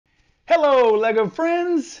Hello, Lego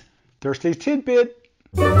friends! Thursday's TidBit.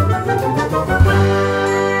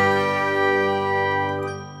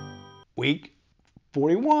 Week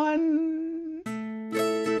 41.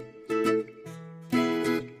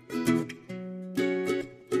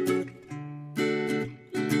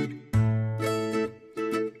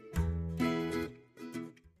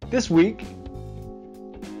 This week,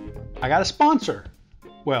 I got a sponsor.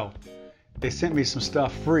 Well, they sent me some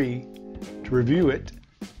stuff free to review it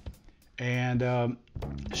and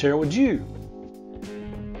share it with you.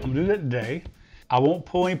 I'm gonna do that today. I won't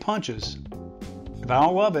pull any punches. If I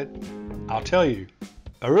don't love it, I'll tell you.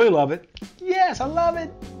 If I really love it, yes, I love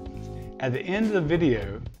it. At the end of the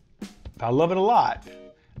video, if I love it a lot,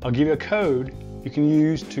 I'll give you a code you can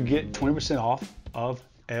use to get 20% off of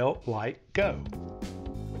lelightgo.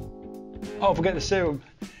 Oh, I forgot to say,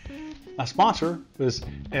 my sponsor was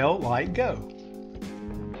lelightgo.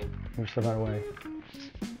 Move stuff out of the way.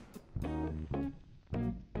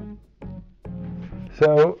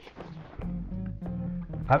 So,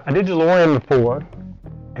 I did DeLorean before,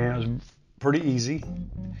 and it was pretty easy.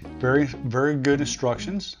 Very, very good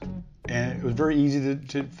instructions, and it was very easy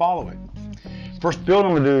to follow it. First build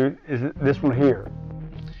I'm gonna do is this one here.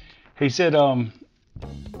 He said, you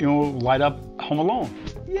know, light up Home Alone.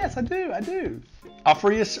 Yes, I do. I'm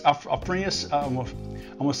gonna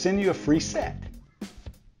send you a free set.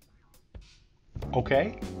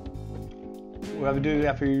 Okay? What do I have to do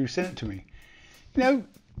after you send it to me? You know,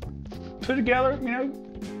 put it together, you know,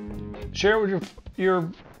 share it with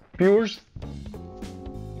your viewers,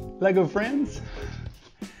 Lego friends.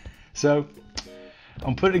 So, I'm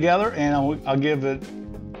gonna put it together and I'll give it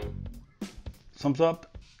thumbs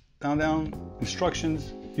up, down,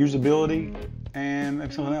 instructions, usability, and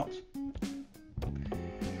maybe something else.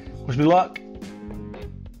 Wish me luck.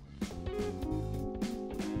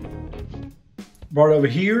 Brought it over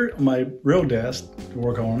here on my real desk to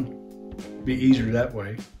work on. Be easier that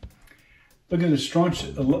way. Looking at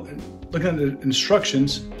the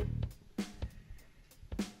instructions,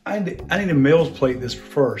 I need to Mills plate this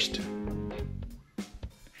first.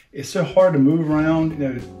 It's so hard to move around. You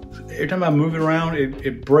know, every time I move it around,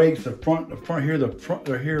 it breaks. The front of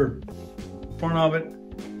it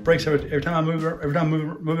breaks every time I move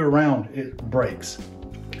it around. It breaks.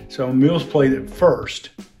 So I'll Mills plate it first,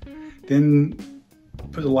 then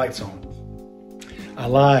put the lights on. I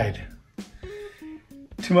lied.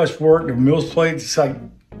 Too much work to Mills plate. It's like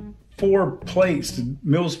 4 plates to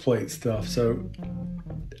Mills plate stuff. So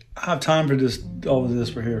I have time for all of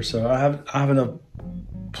this right here. So I have enough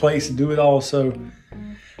place to do it all. So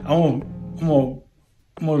I'm gonna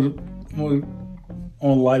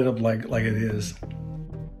light it up like it is.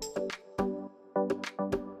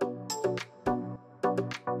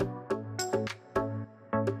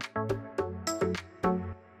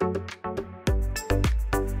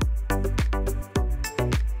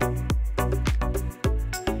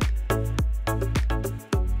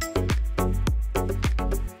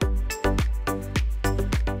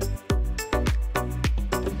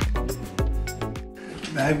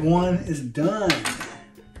 Bag 1 is done.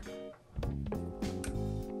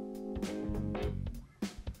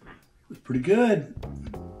 It's pretty good.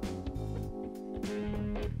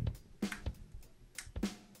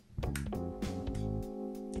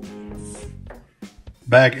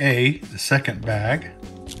 Bag A, the second bag.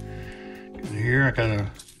 Here I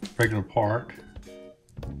gotta break it apart.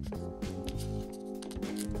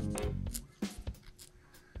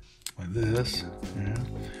 Like this, yeah.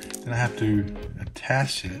 Then I have to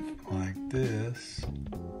attach it like this.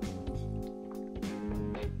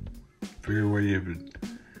 Figure where you would.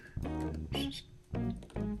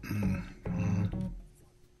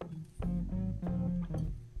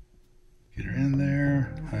 Get her in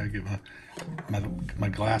there. I get my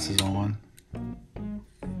glasses on.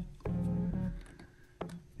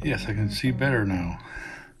 Yes, I can see better now.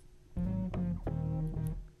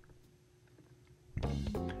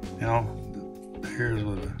 Now, here's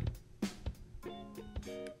what.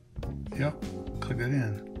 Yep, click that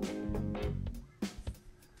in.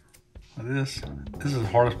 Like this is the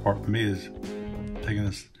hardest part for me, is taking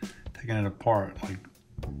it apart. Like,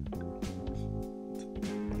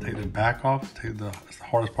 take the back off. It's the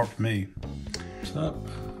hardest part for me. What's up?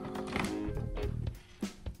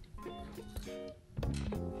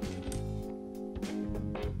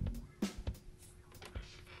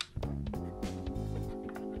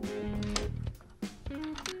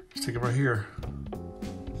 Stick it right here.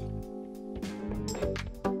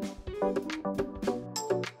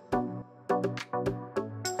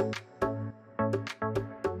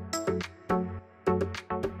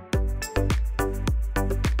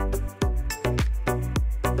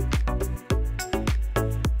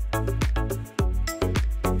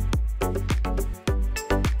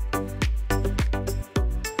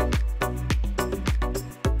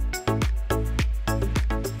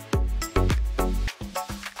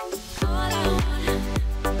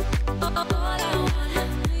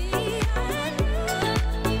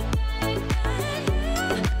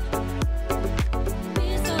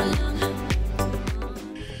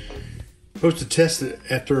 Supposed to test it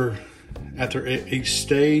after each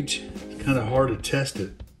stage. It's kind of hard to test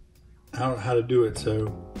it. I don't know how to do it,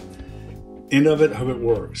 so end of it, hope it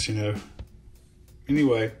works, you know.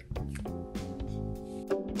 Anyway.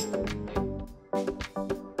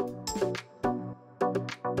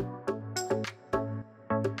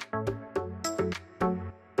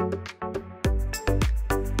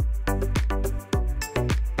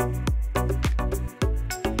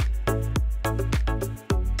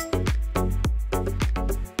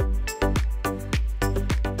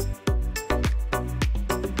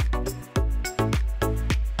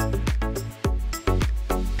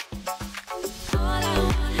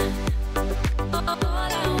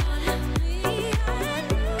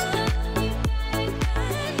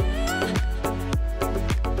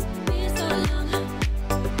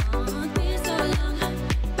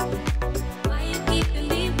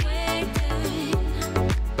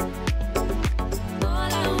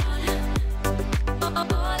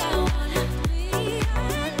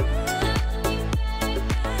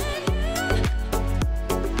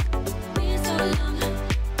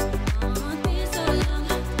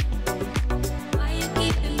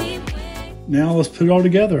 Now let's put it all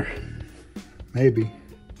together. Maybe.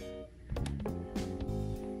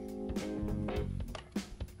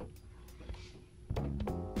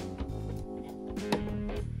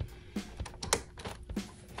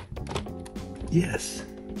 Yes.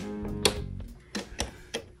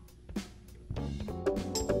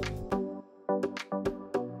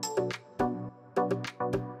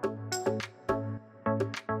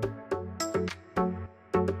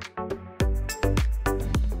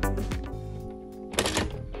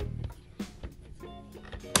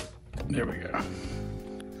 There we go.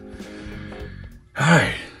 All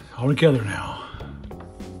right, all together now.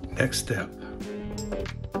 Next step.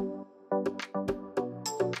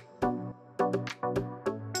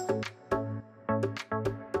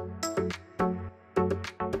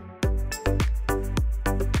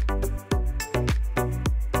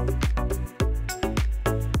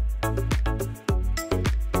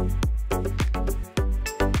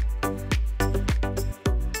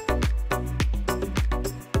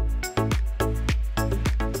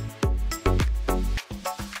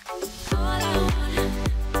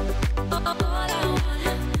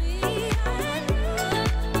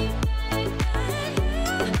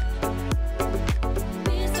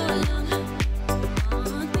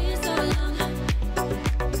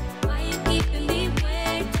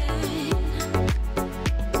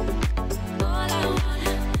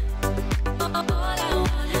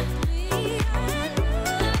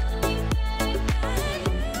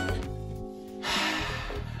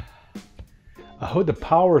 I hook the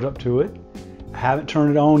power's up to it. I haven't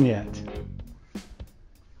turned it on yet.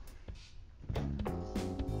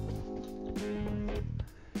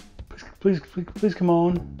 Please come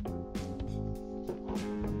on.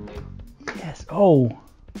 Yes. Oh.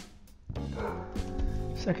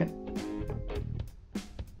 Second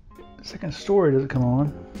story doesn't come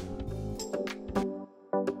on.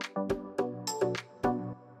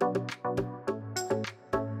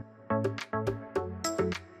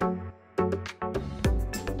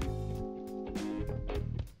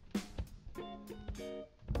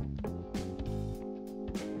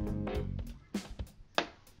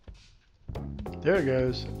 There it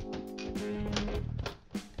goes.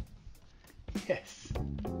 Yes.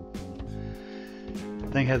 The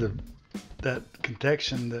thing has that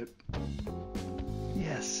connection that,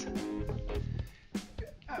 yes.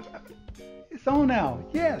 It's on now.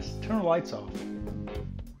 Yes. Turn the lights off.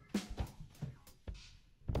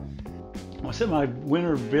 I set my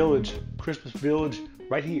winter village, Christmas village,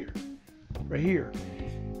 right here. Right here.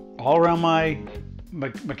 All around my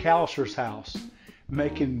McAllister's house.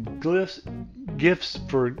 Making gifts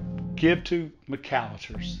for give to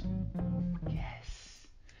McAllister's. Yes.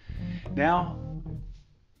 Now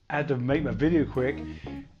I had to make my video quick.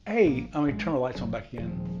 Hey, I'm gonna turn the lights on back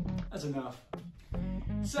again. That's enough.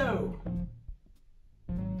 So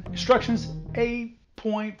instructions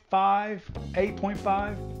 8.5.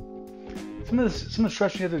 Some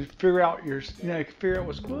instructions you have to figure out figure out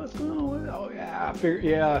what's going on. Oh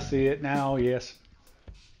yeah, I see it now. Yes.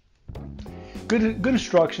 Good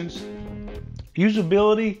instructions.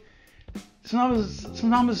 Usability. Sometimes it's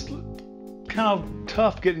kind of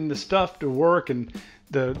tough getting the stuff to work and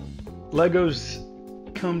the Legos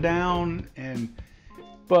come down,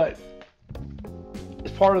 but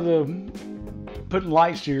it's part of the putting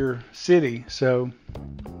lights to your city. So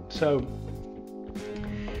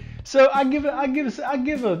So I give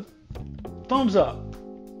a thumbs up.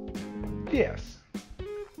 Yes.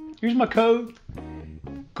 Use my code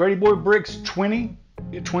Grady Boy Bricks 20.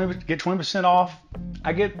 Get 20% off.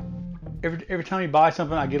 I get every time you buy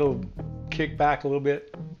something, I get a little kickback a little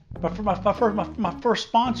bit. But for my first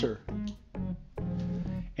sponsor.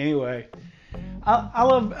 Anyway, I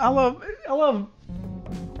love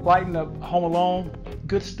lighting up Home Alone.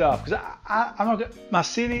 Good stuff. Cause I'm not my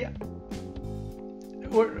city.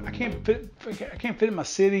 I can't fit in my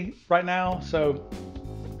city right now. So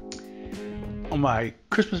on my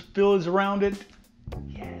Christmas village around it.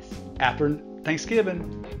 Yes. After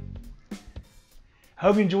Thanksgiving. I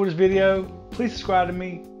hope you enjoyed this video. Please subscribe to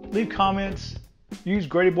me. Leave comments. Use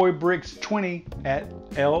Grady Boy Bricks 20 at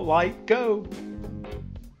lelightgo.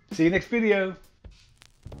 See you next video.